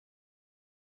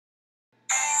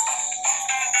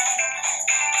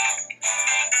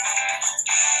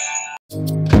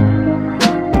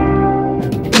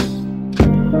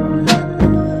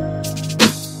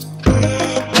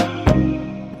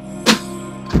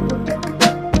Hi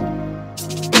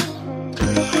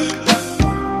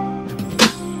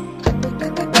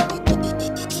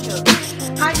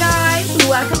guys,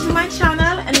 welcome to my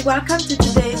channel and welcome to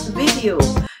today's video.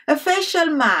 A facial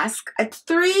mask, a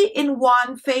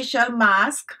 3-in-1 facial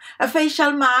mask, a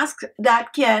facial mask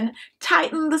that can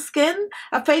tighten the skin,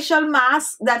 a facial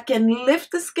mask that can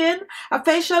lift the skin, a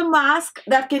facial mask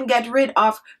that can get rid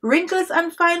of wrinkles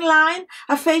and fine line,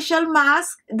 a facial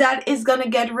mask that is going to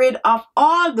get rid of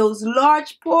all those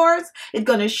large pores, it's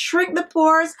going to shrink the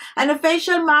pores, and a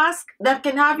facial mask that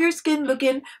can have your skin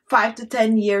looking 5 to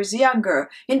 10 years younger.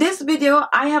 In this video,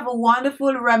 I have a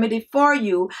wonderful remedy for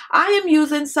you. I am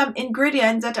using some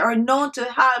ingredients that are known to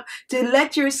help to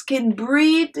let your skin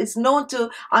breathe. It's known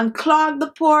to unclog the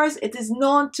pores. It is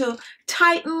known to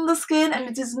tighten the skin, and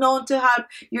it is known to help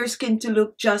your skin to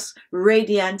look just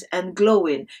radiant and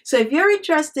glowing. So if you're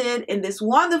interested in this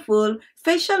wonderful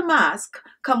facial mask,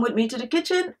 come with me to the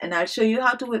kitchen and I'll show you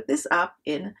how to whip this up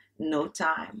in no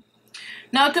time.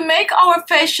 Now, to make our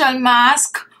facial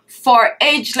mask for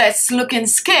ageless looking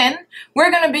skin,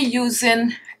 we're going to be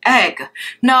using egg.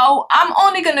 Now, I'm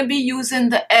only going to be using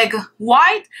the egg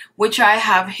white, which I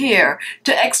have here.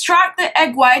 To extract the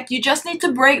egg white, you just need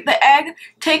to break the egg,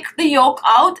 take the yolk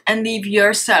out, and leave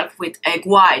yourself with egg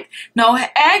white. Now,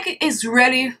 egg is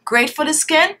really great for the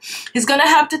skin. It's going to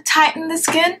help to tighten the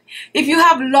skin. If you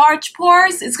have large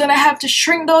pores, it's going to help to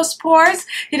shrink those pores.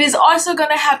 It is also going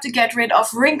to help to get rid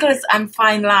of wrinkles and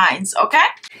fine lines, okay?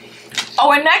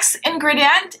 Our next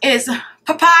ingredient is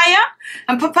papaya,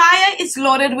 and papaya is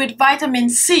loaded with vitamin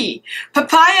C.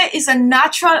 Papaya is a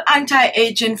natural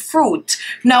anti-aging fruit.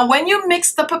 Now, when you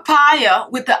mix the papaya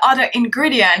with the other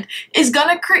ingredient, it's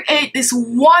gonna create this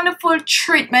wonderful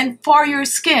treatment for your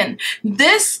skin.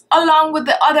 This, along with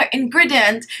the other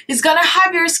ingredient, is gonna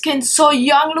have your skin so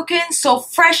young looking, so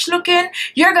fresh looking.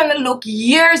 You're gonna look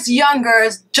years younger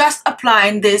just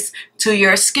applying this to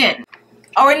your skin.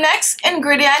 Our next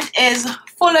ingredient is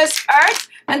Fuller's Earth,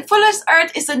 and Fuller's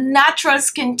Earth is a natural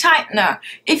skin tightener.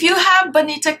 If you have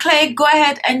bonita clay, go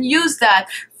ahead and use that.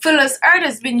 Fuller's Earth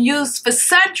has been used for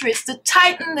centuries to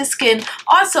tighten the skin,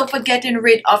 also for getting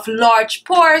rid of large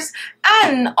pores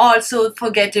and also for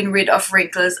getting rid of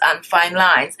wrinkles and fine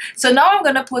lines. So now I'm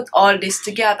going to put all this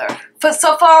together.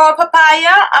 So for our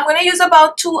papaya, I'm going to use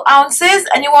about 2 ounces,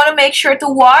 and you want to make sure to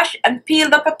wash and peel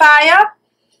the papaya.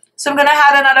 So I'm going to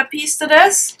add another piece to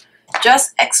this.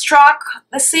 Just extract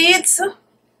the seeds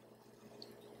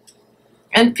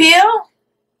and peel.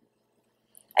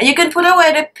 And you can put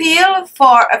away the peel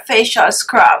for a facial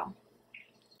scrub.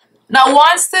 Now,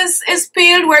 once this is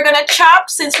peeled, we're going to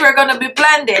chop since we're going to be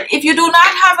blending. If you do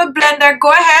not have a blender,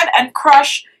 go ahead and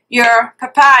crush your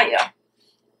papaya.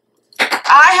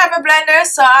 I have a blender,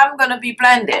 so I'm going to be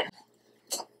blending.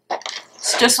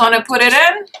 So just want to put it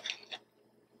in.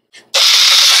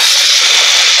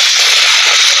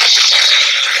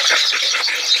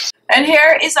 And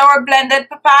here is our blended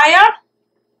papaya.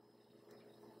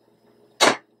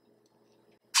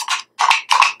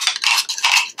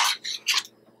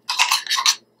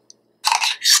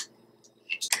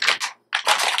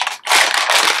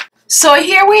 So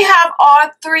here we have all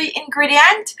 3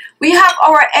 ingredients. We have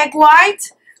our egg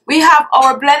white, we have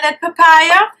our blended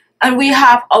papaya, and we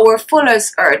have our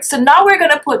Fuller's Earth. So now we're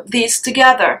going to put these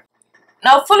together.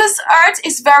 Now, Fuller's Earth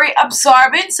is very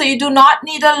absorbent, so you do not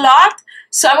need a lot.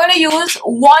 So I'm going to use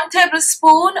 1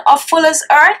 tablespoon of Fuller's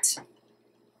Earth.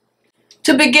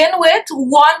 To begin with,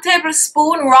 1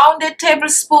 tablespoon, rounded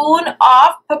tablespoon of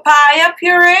papaya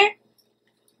puree.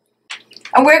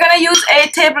 And we're going to use a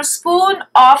tablespoon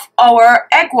of our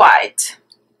egg white.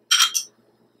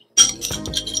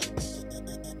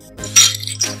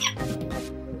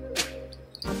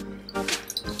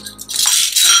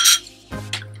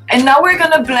 And now we're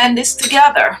going to blend this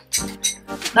together.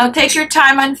 Now take your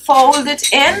time and fold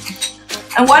it in.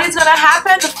 And what is going to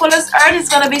happen, the Fuller's Earth is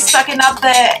going to be sucking up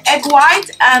the egg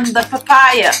white and the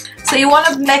papaya. So you want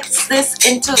to mix this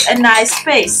into a nice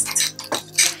paste.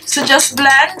 So just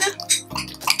blend.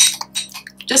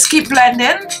 Just keep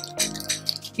blending.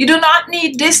 You do not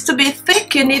need this to be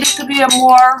thick. You need it to be a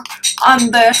more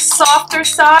on the softer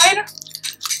side.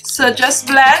 So just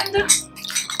blend.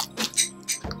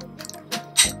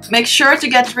 Make sure to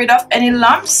get rid of any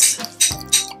lumps.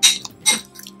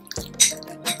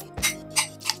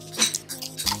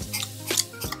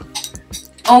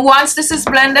 And once this is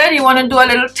blended, you want to do a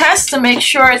little test to make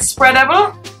sure it's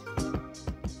spreadable.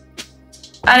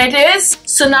 And it is.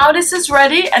 So now this is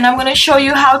ready, and I'm going to show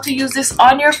you how to use this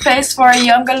on your face for a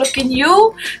younger looking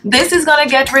you. This is going to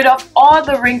get rid of all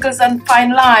the wrinkles and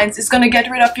fine lines. It's going to get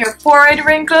rid of your forehead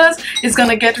wrinkles. It's going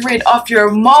to get rid of your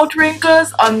mouth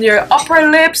wrinkles on your upper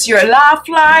lips, your laugh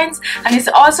lines, and it's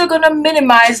also going to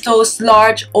minimize those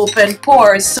large open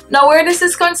pores. Now where this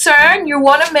is concerned, you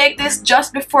want to make this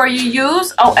just before you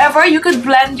use. However, you could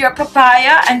blend your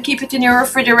papaya and keep it in your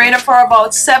refrigerator for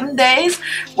about 7 days.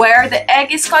 Where the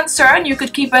egg is concerned, you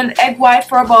could keep an egg white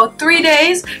for about 3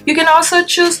 days. You can also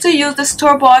choose to use the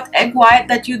store-bought egg white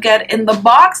that you get in the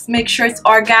box. Make sure it's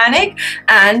organic,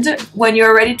 and when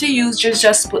you're ready to use,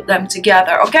 just put them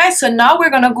together. Okay, so now we're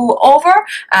gonna go over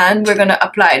and we're gonna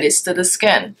apply this to the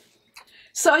skin.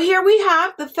 So here we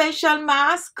have the facial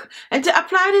mask, and to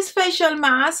apply this facial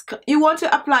mask, you want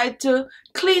to apply it to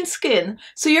clean skin.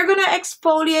 So you're going to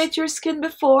exfoliate your skin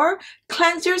before,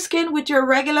 cleanse your skin with your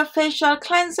regular facial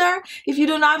cleanser. If you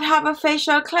do not have a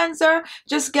facial cleanser,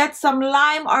 just get some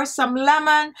lime or some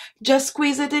lemon, just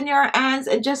squeeze it in your hands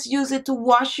and just use it to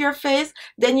wash your face.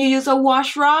 Then you use a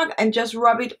wash rag and just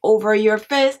rub it over your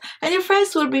face, and your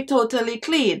face will be totally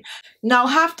clean. Now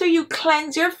after you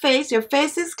cleanse your face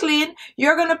is clean,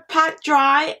 you're going to pat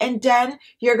dry, and then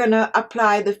you're going to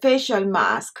apply the facial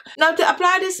mask. Now to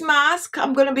apply this mask,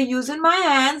 I'm going to be using my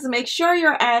hands. Make sure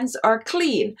your hands are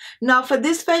clean. Now for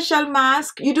this facial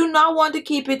mask, you do not want to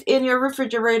keep it in your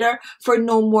refrigerator for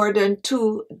no more than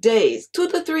 2 days. 2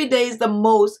 to 3 days the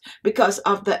most, because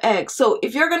of the egg. So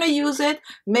if you're going to use it,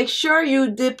 make sure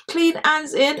you dip clean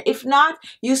hands in. If not,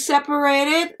 you separate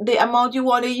it, the amount you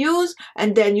want to use,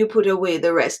 and then you put away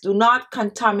the rest. Do not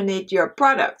contaminate your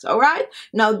products. All right,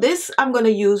 now this I'm going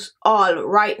to use all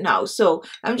right now. So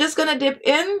I'm just going to dip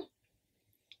in,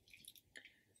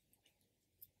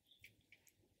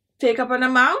 take up an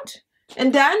amount,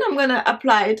 and then I'm going to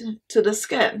apply it to the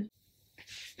skin.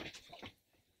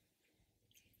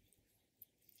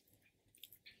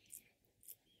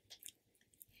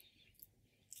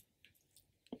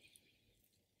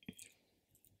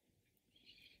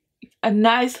 A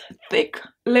nice thick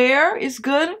layer is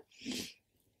good.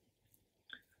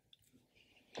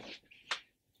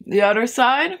 The other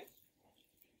side.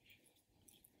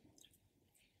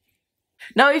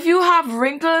 Now if you have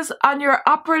wrinkles on your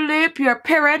upper lip, your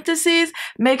parentheses,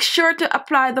 make sure to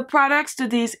apply the products to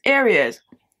these areas.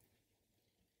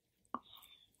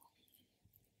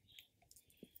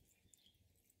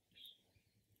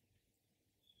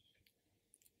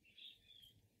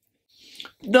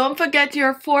 Don't forget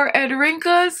your forehead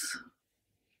wrinkles.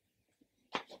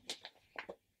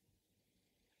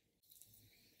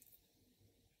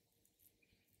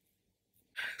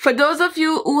 For those of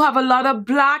you who have a lot of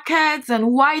blackheads and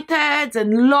whiteheads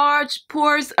and large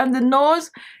pores on the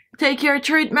nose, take your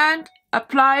treatment,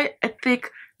 apply a thick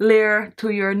layer to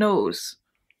your nose.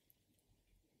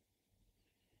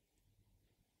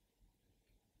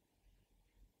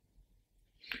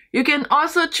 You can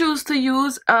also choose to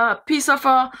use a piece of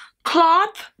a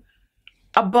cloth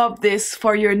above this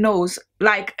for your nose,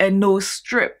 like a nose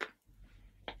strip.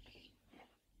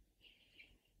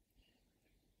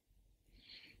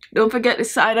 Don't forget the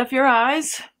side of your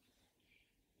eyes.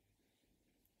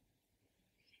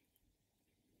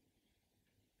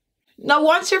 Now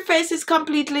once your face is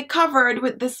completely covered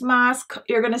with this mask,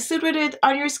 you're going to sit with it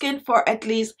on your skin for at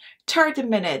least 30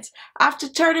 minutes. After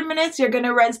 30 minutes, you're going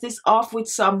to rinse this off with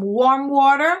some warm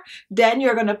water. Then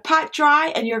you're going to pat dry,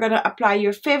 and you're going to apply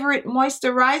your favorite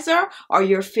moisturizer or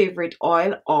your favorite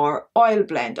oil or oil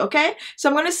blend. Okay, so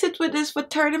I'm going to sit with this for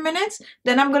 30 minutes.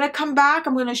 Then I'm going to come back.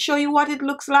 I'm going to show you what it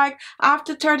looks like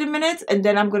after 30 minutes, and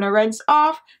then I'm going to rinse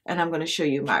off, and I'm going to show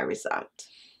you my result.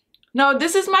 Now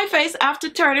this is my face after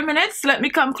 30 minutes. Let me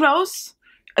come close.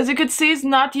 As you can see, it's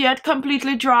not yet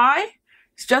completely dry.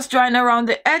 It's just drying around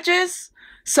the edges.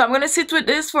 So I'm going to sit with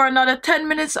this for another 10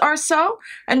 minutes or so,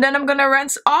 and then I'm going to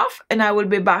rinse off, and I will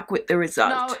be back with the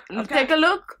result. Now, take a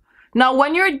look. Now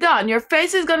when you're done, your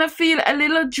face is going to feel a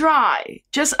little dry.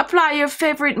 Just apply your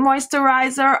favorite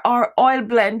moisturizer or oil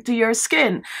blend to your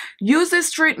skin. Use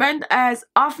this treatment as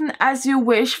often as you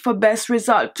wish for best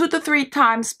result. 2 to 3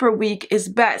 times per week is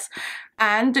best.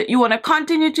 And you want to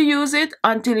continue to use it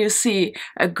until you see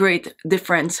a great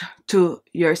difference to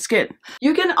your skin.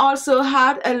 You can also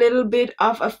add a little bit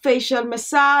of a facial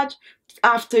massage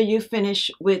after you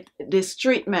finish with this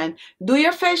treatment. Do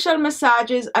your facial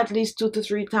massages at least 2 to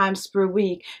 3 times per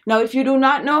week. Now, if you do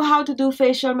not know how to do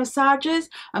facial massages,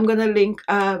 I'm going to link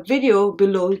a video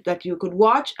below that you could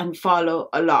watch and follow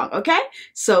along, okay?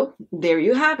 So there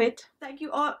you have it. Thank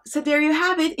you all. So there you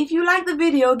have it. If you like the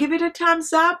video, give it a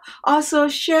thumbs up. Also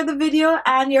share the video,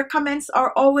 and your comments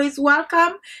are always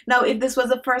welcome. Now, if this was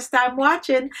the first time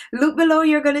watching, look below.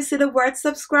 You're going to see the word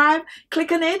subscribe.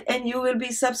 Click on it and you will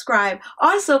be subscribed.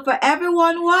 Also, for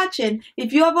everyone watching,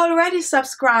 if you have already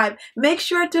subscribed, make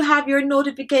sure to have your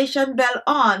notification bell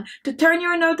on. To turn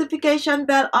your notification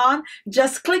bell on,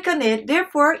 just click on it.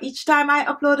 Therefore, each time I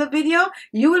upload a video,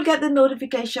 you will get the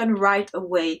notification right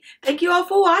away. Thank you all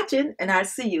for watching, and I'll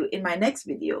see you in my next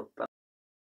video. Bye.